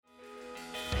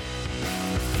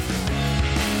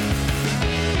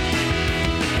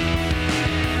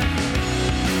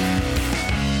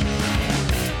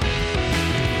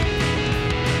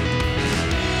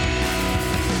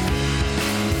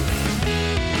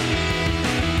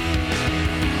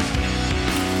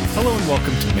Hello and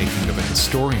welcome to Making of a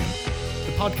Historian,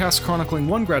 the podcast chronicling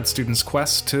one grad student's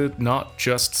quest to not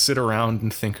just sit around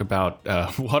and think about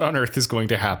what on earth is going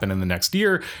to happen in the next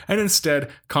year, and instead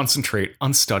concentrate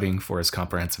on studying for his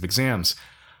comprehensive exams.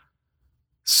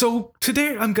 So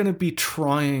today I'm going to be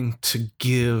trying to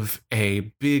give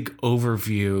a big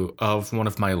overview of one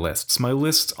of my lists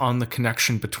on the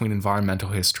connection between environmental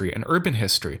history and urban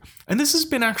history. And this has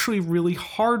been actually really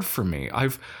hard for me.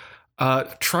 I've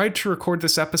tried to record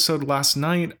this episode last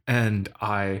night, and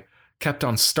I kept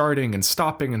on starting and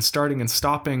stopping and starting and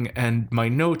stopping, and my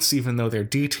notes, even though they're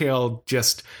detailed,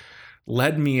 just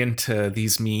led me into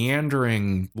these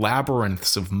meandering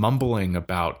labyrinths of mumbling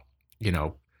about,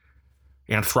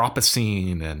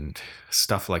 Anthropocene and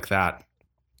stuff like that.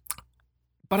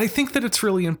 But I think that it's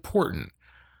really important.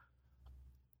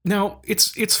 Now,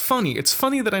 it's funny. It's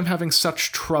funny that I'm having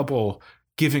such trouble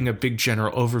giving a big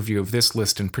general overview of this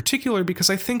list in particular, because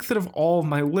I think that of all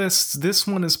my lists, this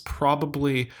one is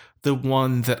probably the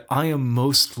one that I am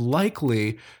most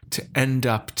likely to end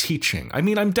up teaching. I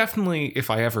mean, I'm definitely, if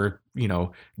I ever,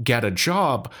 get a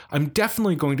job, I'm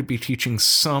definitely going to be teaching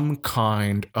some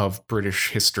kind of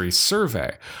British history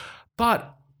survey.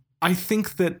 But I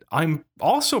think that I'm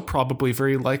also probably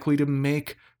very likely to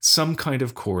make some kind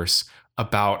of course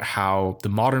about how the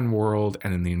modern world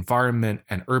and in the environment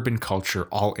and urban culture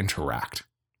all interact.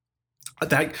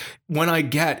 That when I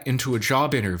get into a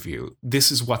job interview,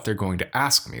 this is what they're going to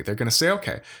ask me. They're going to say,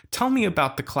 okay, tell me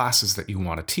about the classes that you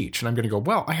want to teach. And I'm going to go,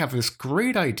 well, I have this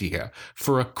great idea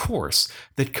for a course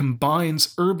that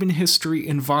combines urban history,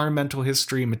 environmental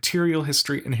history, material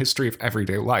history, and history of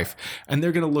everyday life. And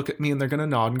they're going to look at me and they're going to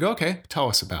nod and go, okay, tell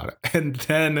us about it. And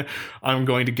then I'm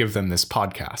going to give them this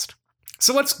podcast.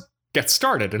 So let's get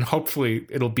started, and hopefully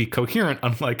it'll be coherent,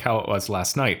 unlike how it was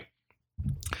last night.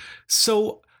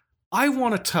 So I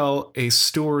want to tell a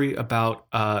story about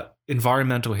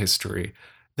environmental history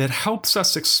that helps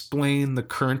us explain the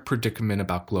current predicament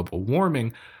about global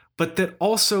warming, but that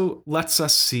also lets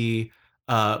us see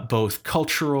both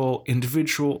cultural,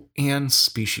 individual, and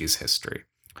species history.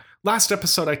 Last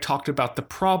episode, I talked about the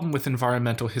problem with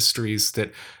environmental histories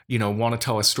that, want to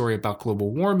tell a story about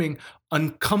global warming,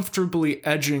 uncomfortably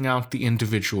edging out the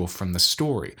individual from the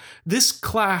story. This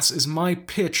class is my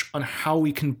pitch on how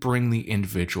we can bring the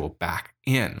individual back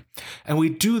in. And we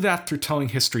do that through telling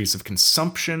histories of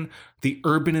consumption, the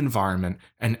urban environment,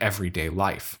 and everyday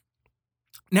life.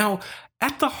 Now,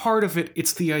 at the heart of it,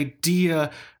 it's the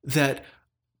idea that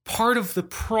part of the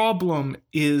problem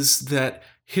is that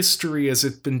history, as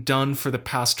it's been done for the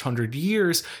past 100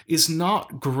 years, is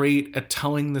not great at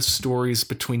telling the stories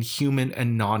between human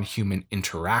and non-human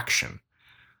interaction.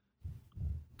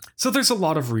 So there's a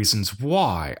lot of reasons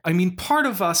why. I mean, part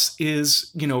of us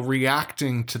is,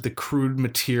 reacting to the crude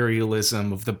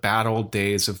materialism of the bad old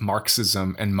days of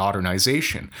Marxism and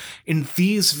modernization. In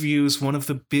these views, one of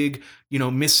the big,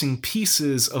 missing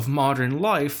pieces of modern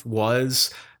life was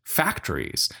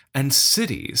factories and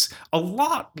cities, a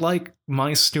lot like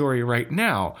my story right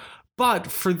now. But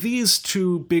for these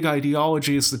two big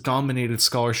ideologies that dominated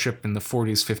scholarship in the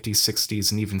 40s, 50s,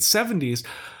 60s, and even 70s,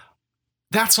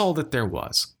 that's all that there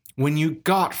was. When you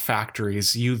got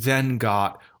factories, you then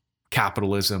got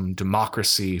capitalism,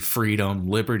 democracy, freedom,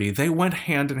 liberty. They went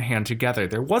hand in hand together.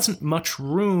 There wasn't much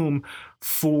room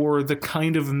for the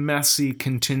kind of messy,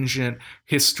 contingent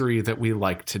history that we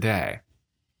like today.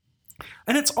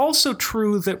 And it's also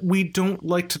true that we don't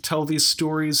like to tell these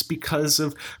stories because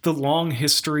of the long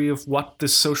history of what the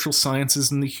social sciences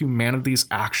and the humanities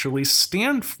actually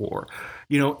stand for.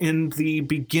 In the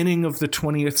beginning of the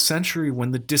 20th century,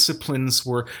 when the disciplines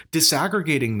were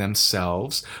disaggregating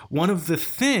themselves, one of the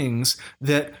things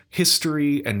that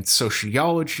history and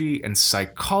sociology and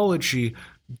psychology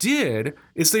did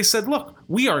is they said, look,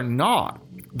 we are not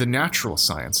the natural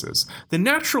sciences. The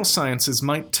natural sciences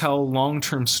might tell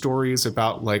long-term stories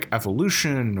about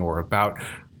evolution or about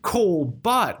coal,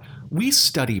 but we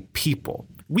study people.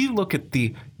 We look at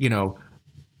the,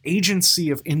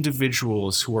 agency of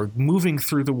individuals who are moving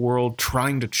through the world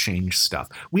trying to change stuff.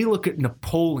 We look at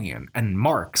Napoleon and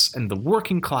Marx and the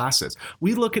working classes.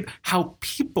 We look at how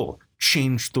people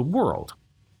changed the world.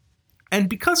 And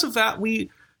because of that, we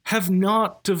have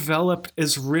not developed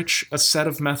as rich a set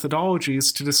of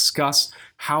methodologies to discuss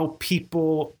how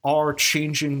people are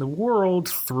changing the world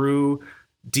through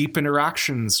deep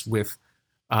interactions with,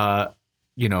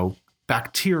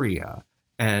 bacteria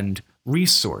and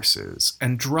resources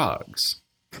and drugs.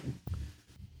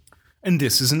 And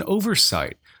this is an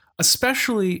oversight,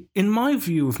 especially in my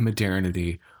view of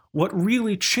modernity, what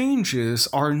really changes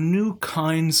are new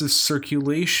kinds of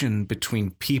circulation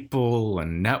between people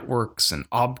and networks and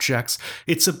objects.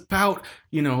 It's about,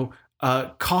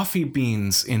 coffee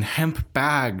beans in hemp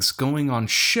bags going on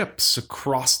ships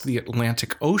across the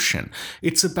Atlantic Ocean.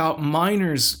 It's about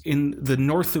miners in the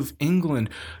north of England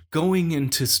going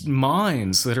into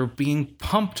mines that are being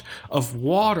pumped of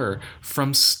water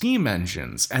from steam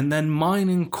engines and then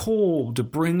mining coal to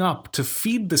bring up to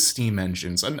feed the steam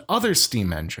engines and other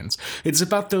steam engines. It's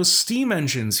about those steam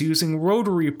engines using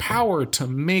rotary power to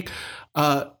make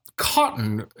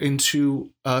cotton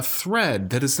into a thread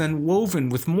that is then woven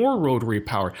with more rotary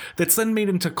power, that's then made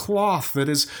into cloth that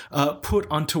is put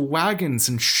onto wagons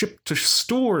and shipped to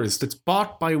stores, that's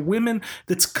bought by women,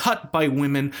 that's cut by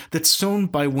women, that's sewn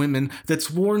by women, that's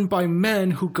worn by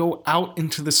men who go out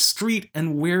into the street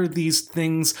and wear these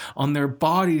things on their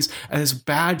bodies as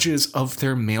badges of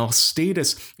their male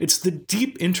status. It's the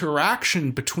deep interaction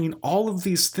between all of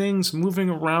these things moving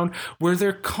around where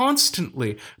they're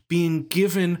constantly being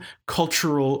given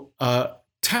cultural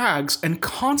tags and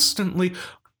constantly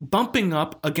bumping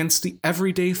up against the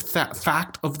everyday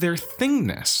fact of their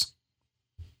thingness.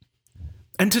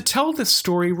 And to tell this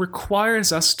story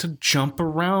requires us to jump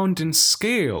around in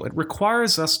scale. It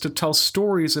requires us to tell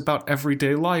stories about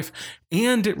everyday life,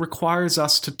 and it requires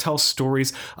us to tell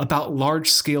stories about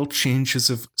large-scale changes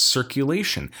of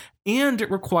circulation. And it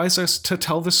requires us to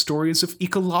tell the stories of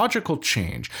ecological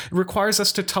change. It requires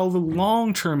us to tell the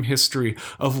long-term history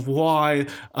of why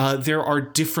there are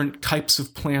different types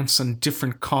of plants on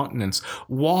different continents,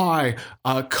 why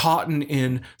cotton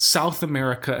in South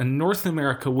America and North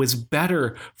America was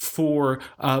better for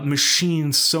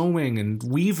machine sewing and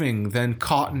weaving than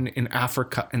cotton in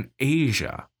Africa and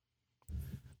Asia.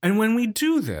 And when we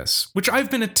do this, which I've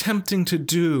been attempting to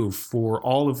do for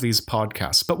all of these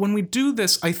podcasts, but when we do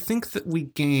this, I think that we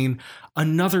gain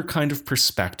another kind of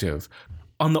perspective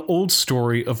on the old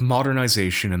story of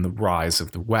modernization and the rise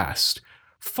of the West.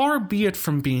 Far be it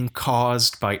from being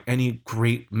caused by any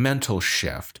great mental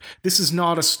shift. This is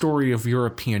not a story of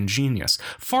European genius.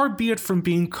 Far be it from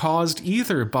being caused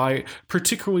either by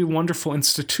particularly wonderful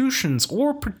institutions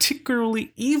or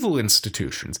particularly evil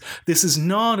institutions. This is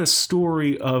not a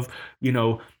story of,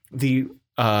 the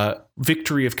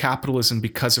victory of capitalism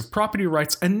because of property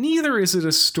rights, and neither is it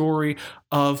a story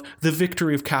of the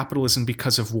victory of capitalism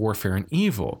because of warfare and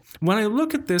evil. When I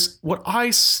look at this, what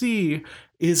I see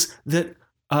is that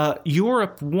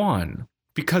Europe won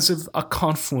because of a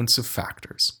confluence of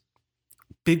factors.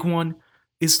 Big one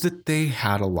is that they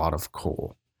had a lot of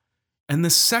coal. And the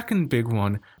second big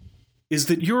one is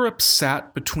that Europe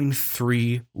sat between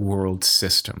three world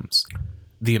systems: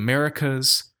 the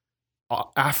Americas,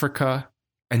 Africa,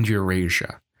 and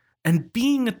Eurasia. And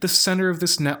being at the center of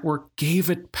this network gave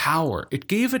it power. It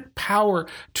gave it power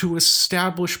to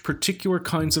establish particular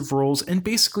kinds of roles and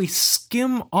basically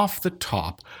skim off the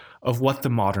top of what the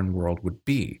modern world would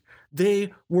be.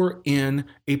 They were in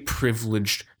a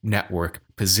privileged network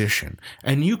position.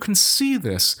 And you can see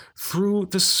this through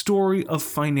the story of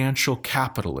financial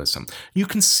capitalism. You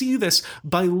can see this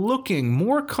by looking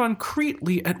more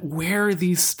concretely at where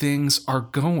these things are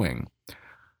going.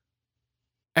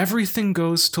 Everything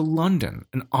goes to London,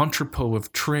 an entrepot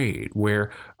of trade, where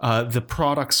the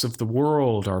products of the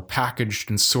world are packaged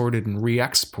and sorted and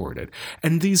re-exported.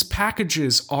 And these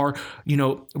packages are,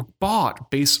 bought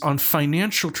based on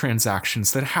financial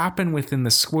transactions that happen within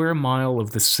the square mile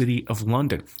of the city of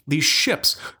London. These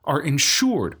ships are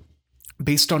insured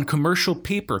based on commercial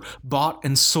paper bought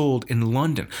and sold in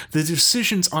London. The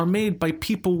decisions are made by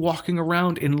people walking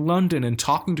around in London and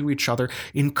talking to each other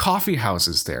in coffee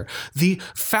houses there. The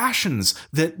fashions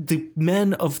that the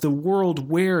men of the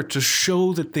world wear to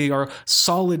show that they are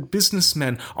solid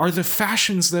businessmen are the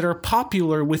fashions that are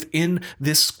popular within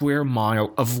this square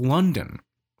mile of London.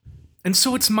 And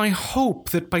so it's my hope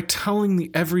that by telling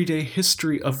the everyday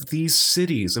history of these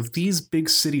cities, of these big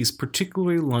cities,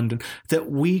 particularly London, that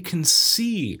we can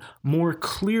see more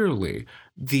clearly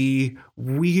the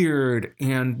weird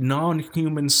and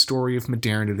non-human story of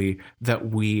modernity that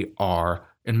we are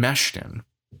enmeshed in.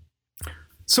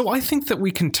 So I think that we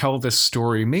can tell this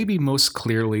story maybe most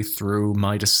clearly through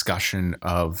my discussion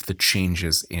of the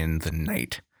changes in the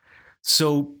night.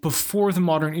 So before the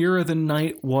modern era, the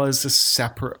night was a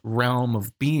separate realm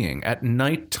of being. At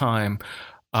nighttime,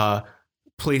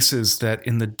 places that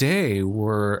in the day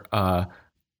were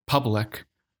public,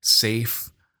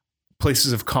 safe,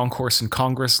 places of concourse and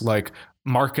congress like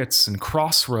markets and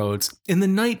crossroads, in the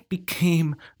night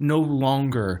became no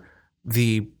longer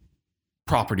the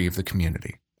property of the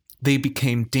community. They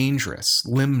became dangerous,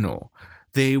 liminal.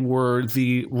 They were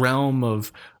the realm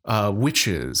of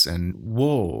witches and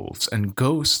wolves and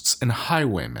ghosts and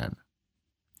highwaymen.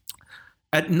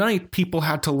 At night, people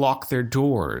had to lock their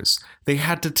doors. They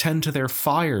had to tend to their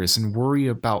fires and worry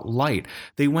about light.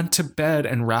 They went to bed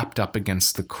and wrapped up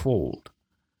against the cold.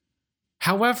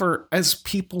 However, as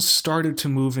people started to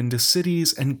move into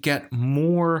cities and get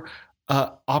more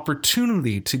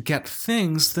opportunity to get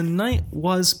things, the night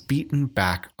was beaten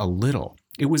back a little.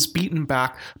 It was beaten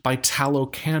back by tallow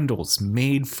candles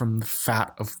made from the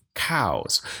fat of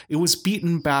cows. It was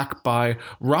beaten back by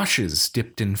rushes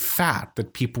dipped in fat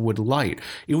that people would light.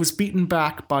 It was beaten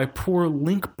back by poor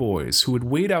link boys who would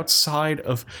wait outside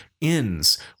of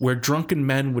inns where drunken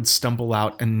men would stumble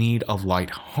out and need a light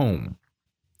home.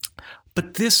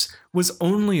 But this was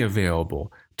only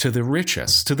available to the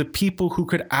richest, to the people who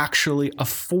could actually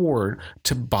afford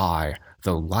to buy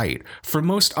the light. For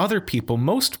most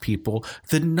people,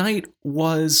 the night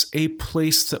was a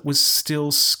place that was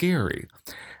still scary.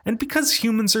 And because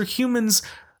humans are humans,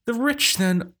 the rich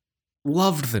then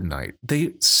loved the night.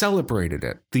 They celebrated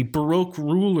it. The Baroque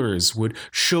rulers would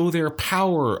show their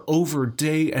power over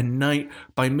day and night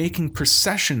by making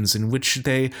processions in which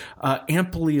they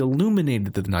amply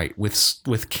illuminated the night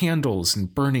with candles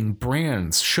and burning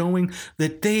brands, showing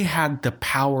that they had the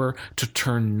power to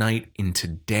turn night into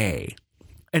day.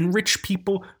 And rich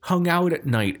people hung out at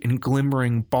night in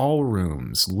glimmering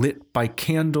ballrooms lit by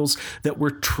candles that were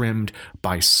trimmed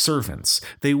by servants.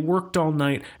 They worked all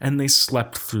night and they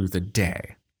slept through the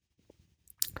day.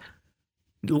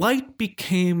 Light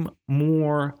became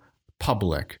more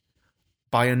public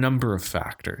by a number of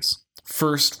factors.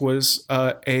 First was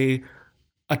a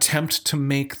attempt to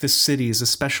make the cities,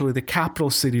 especially the capital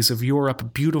cities of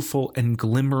Europe, beautiful and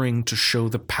glimmering to show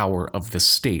the power of the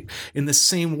state. In the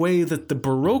same way that the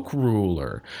Baroque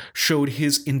ruler showed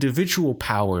his individual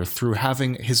power through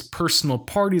having his personal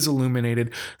parties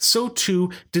illuminated, so too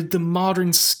did the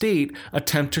modern state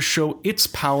attempt to show its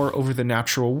power over the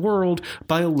natural world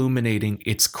by illuminating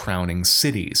its crowning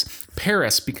cities.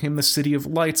 Paris became the city of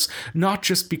lights, not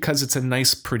just because it's a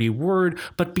nice, pretty word,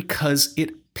 but because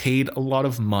it paid a lot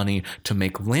of money to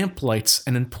make lamplights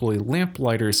and employ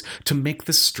lamplighters to make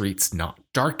the streets not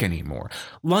dark anymore.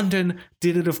 London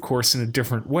did it, of course, in a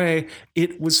different way.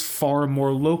 It was far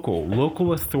more local.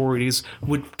 Local authorities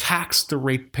would tax the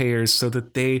ratepayers so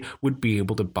that they would be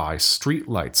able to buy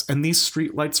streetlights. And these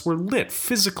streetlights were lit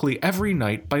physically every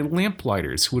night by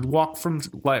lamplighters who would walk from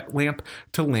lamp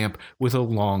to lamp with a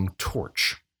long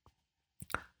torch.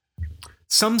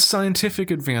 Some scientific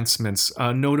advancements,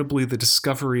 notably the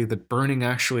discovery that burning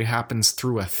actually happens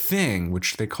through a thing,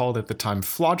 which they called at the time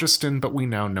phlogiston, but we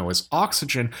now know as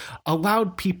oxygen,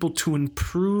 allowed people to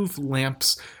improve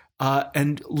lamps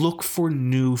and look for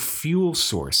new fuel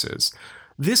sources.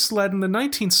 This led in the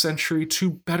 19th century to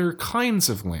better kinds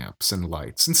of lamps and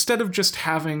lights. Instead of just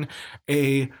having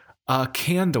a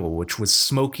candle, which was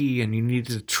smoky and you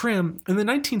needed to trim, in the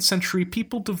 19th century,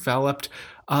 people developed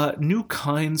new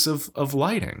kinds of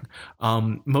lighting,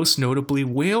 most notably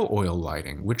whale oil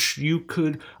lighting, which you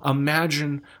could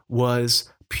imagine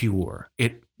was pure.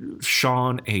 It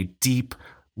shone a deep,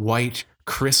 white,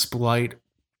 crisp light.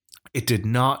 It did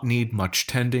not need much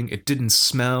tending. It didn't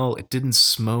smell. It didn't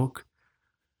smoke.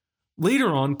 Later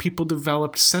on, people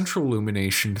developed central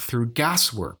illumination through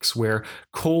gasworks, where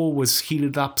coal was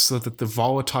heated up so that the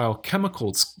volatile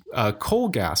chemicals, coal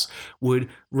gas, would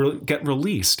get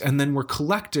released and then were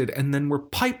collected and then were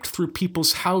piped through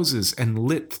people's houses and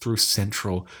lit through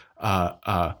central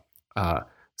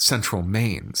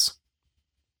mains.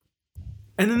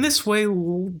 And in this way,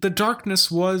 the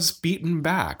darkness was beaten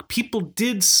back. People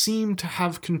did seem to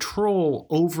have control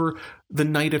over the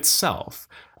night itself.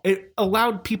 It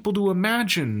allowed people to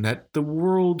imagine that the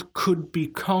world could be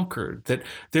conquered, that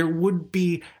there would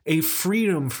be a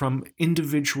freedom from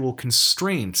individual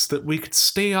constraints, that we could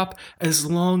stay up as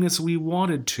long as we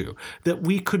wanted to, that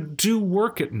we could do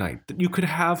work at night, that you could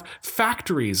have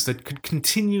factories that could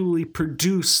continually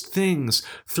produce things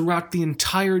throughout the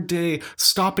entire day,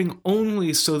 stopping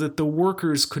only so that the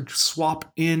workers could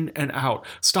swap in and out,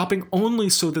 stopping only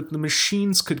so that the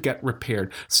machines could get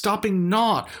repaired, stopping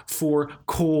not for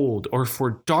cold or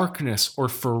for darkness or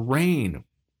for rain.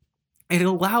 It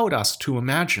allowed us to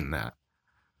imagine that.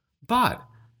 But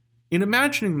in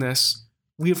imagining this,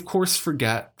 we of course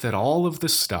forget that all of the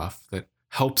stuff that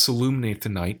helps illuminate the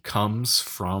night comes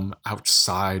from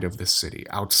outside of the city,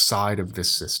 outside of this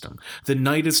system. The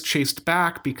night is chased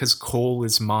back because coal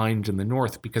is mined in the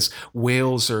north, because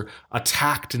whales are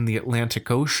attacked in the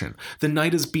Atlantic Ocean. The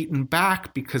night is beaten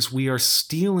back because we are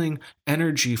stealing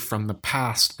energy from the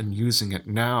past and using it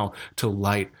now to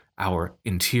light our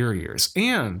interiors.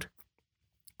 And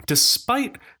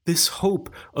despite this hope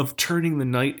of turning the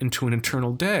night into an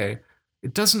eternal day,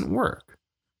 it doesn't work.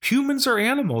 Humans are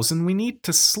animals and we need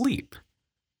to sleep.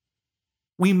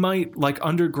 We might, like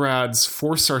undergrads,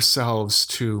 force ourselves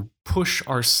to push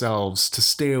ourselves to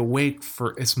stay awake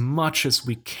for as much as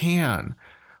we can,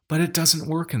 but it doesn't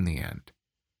work in the end.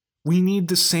 We need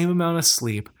the same amount of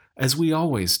sleep as we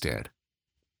always did.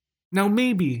 Now,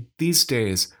 maybe these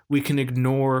days we can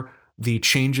ignore the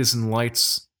changes in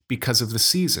lights because of the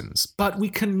seasons, but we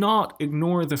cannot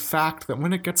ignore the fact that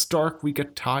when it gets dark, we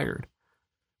get tired.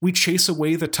 We chase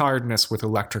away the tiredness with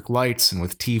electric lights and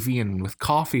with TV and with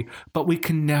coffee, but we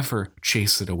can never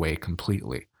chase it away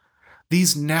completely.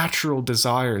 These natural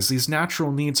desires, these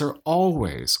natural needs are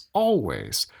always,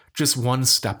 always just one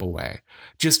step away,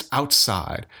 just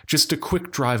outside, just a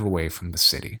quick drive away from the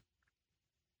city.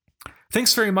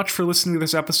 Thanks very much for listening to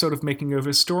this episode of Making of a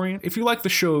Historian. If you like the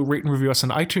show, rate and review us on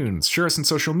iTunes, share us on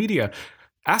social media,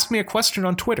 ask me a question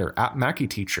on Twitter at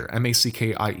MackieTeacher,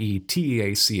 MackieTeacher.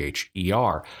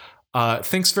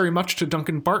 Thanks very much to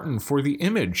Duncan Barton for the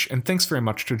image, and thanks very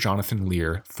much to Jonathan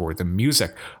Lear for the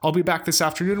music. I'll be back this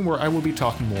afternoon where I will be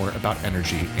talking more about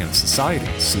energy and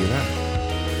society. See you then.